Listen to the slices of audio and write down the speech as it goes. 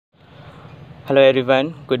Hello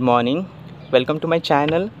everyone, good morning. Welcome to my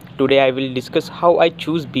channel. Today I will discuss how I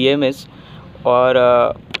choose BMS or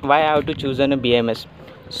why I have to choose a BMS.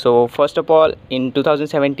 So first of all, in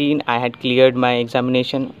 2017 I had cleared my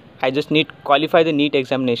examination. I just need qualify the NEET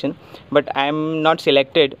examination, but I am not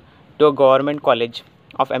selected to a government college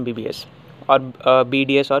of MBBS or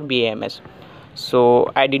BDS or BAMS. So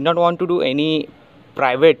I did not want to do any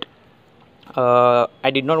private. I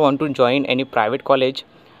did not want to join any private college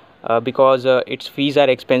because its fees are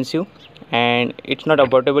expensive and it's not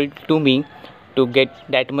affordable to me to get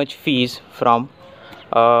that much fees from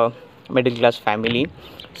middle class family.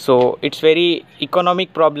 So it's very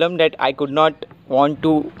economic problem that I could not want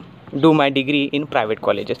to do my degree in private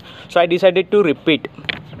colleges. So I decided to repeat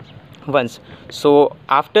once. So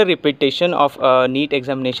after repetition of NEET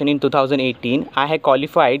examination in 2018, I had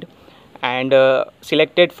qualified and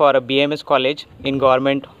selected for a BMS college in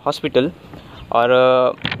government hospital or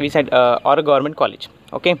or a government college.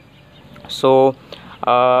 Okay, so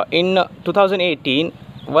in 2018,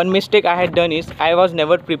 one mistake I had done is I was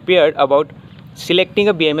never prepared about selecting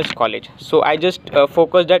a BMS college. So I just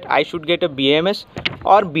focused that I should get a BMS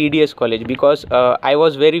or BDS college because I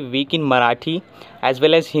was very weak in Marathi as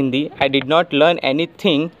well as Hindi. I did not learn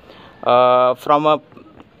anything from a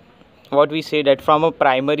from a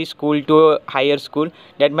primary school to a higher school,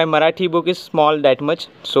 that my Marathi book is small that much,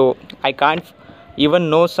 so I can't even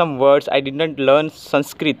know some words. I did not learn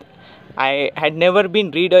Sanskrit. I had never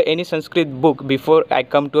been read any Sanskrit book before I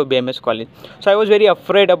come to a BMS college. So I was very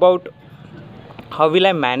afraid about how will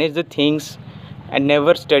I manage the things, and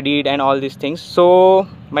never studied and all these things. So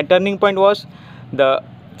my turning point was the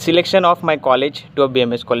selection of my college to a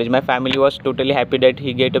BMS college. My family was totally happy that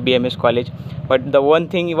he get a BMS college, but the one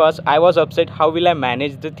thing was I was upset how will I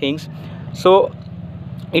manage the things. So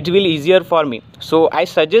it will easier for me. So I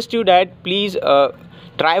suggest you that please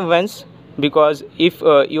try once, because if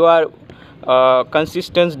you are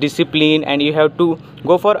consistent, discipline, and you have to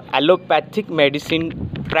go for allopathic medicine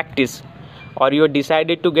practice, or you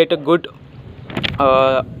decided to get a good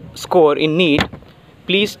score in NEET,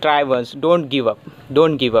 please try once. Don't give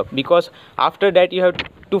up, because after that you have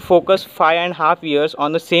to focus 5.5 years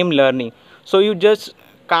on the same learning. So you just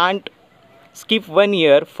can't skip 1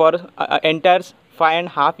 year for entire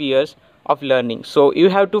 5.5 years of learning. So you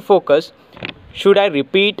have to focus, should I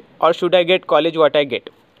repeat or should I get college what I get.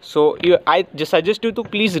 So I just suggest you to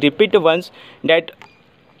please repeat once, that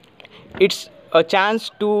it's a chance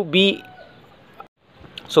to be,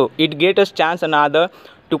 so it get us chance another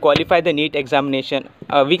to qualify the NEET examination.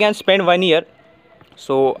 We can spend 1 year.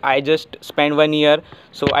 So I just spent 1 year.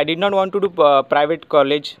 So I did not want to do private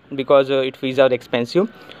college because its fees are expensive.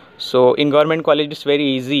 So in government college it's very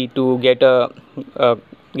easy to get a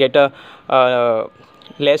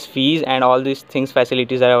less fees, and all these things,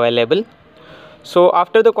 facilities are available. So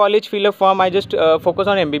after the college fill up form, I just focus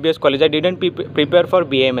on MBBS college. I didn't prepare for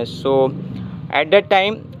BMS. So at that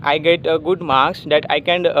time I get good marks that I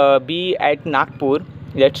can be at Nagpur,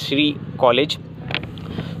 that's Sri college.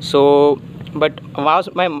 So but was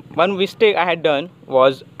my one mistake I had done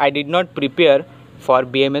was I did not prepare for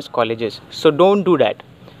BMS colleges. So don't do that.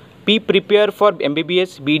 Be prepared for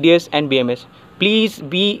MBBS, BDS and BMS. Please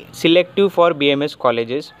be selective for BMS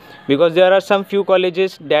colleges, because there are some few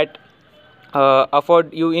colleges that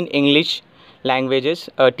afford you in English languages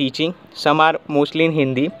teaching. Some are mostly in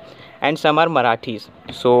Hindi and some are Marathis.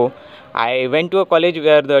 So I went to a college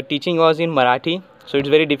where the teaching was in Marathi, so it's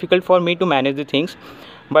very difficult for me to manage the things.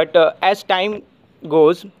 But as time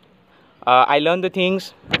goes, I learn the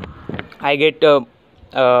things. I get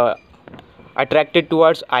attracted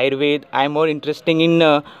towards Ayurveda. I am more interested in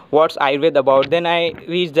what's Ayurveda about. Then I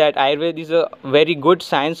reached that Ayurveda is a very good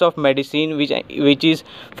science of medicine, which is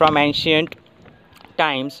from ancient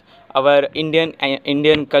times our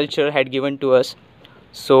Indian culture had given to us.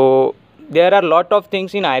 So there are a lot of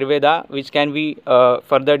things in Ayurveda which can be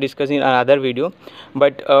further discussed in another video.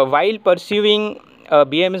 But while pursuing a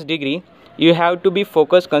BMS degree, you have to be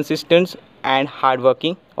focused, consistent and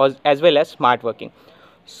hardworking, as well as smart working.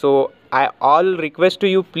 So I all request to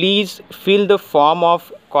you, please fill the form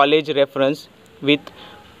of college reference with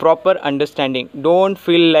proper understanding. Don't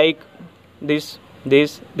feel like this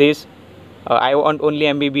I want only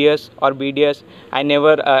MBBS or BDS. I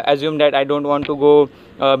never assume that I don't want to go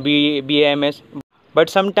BAMS. But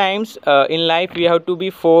sometimes in life we have to be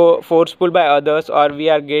forceful by others, or we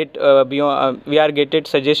are getted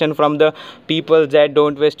suggestion from the people that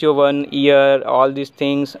don't waste your 1 year, all these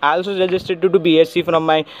things. I also suggested to do BSc from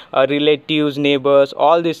my relatives, neighbors,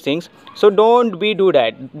 all these things. So don't do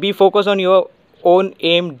that. Be focused on your own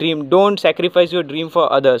aim, dream. Don't sacrifice your dream for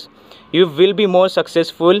others. You will be more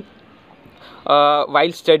successful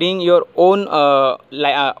while studying your own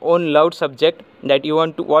own loved subject that you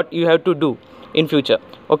want to, what you have to do in future.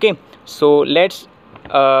 Okay, so let's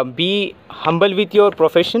be humble with your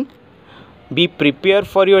profession, be prepared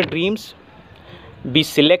for your dreams, be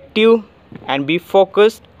selective and be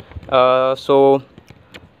focused. So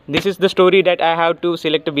this is the story that I have to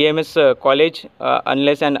select a BMS college,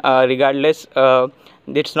 unless and regardless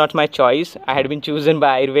it's not my choice. I had been chosen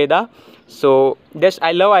by Ayurveda. So this,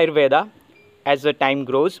 I love Ayurveda as the time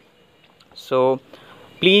grows. So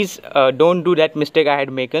please don't do that mistake I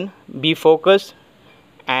had made. Be focused,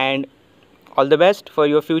 and all the best for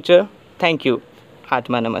your future. Thank you.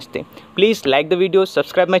 Atma Namaste. Please like the video,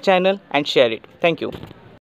 subscribe my channel and share it. Thank you.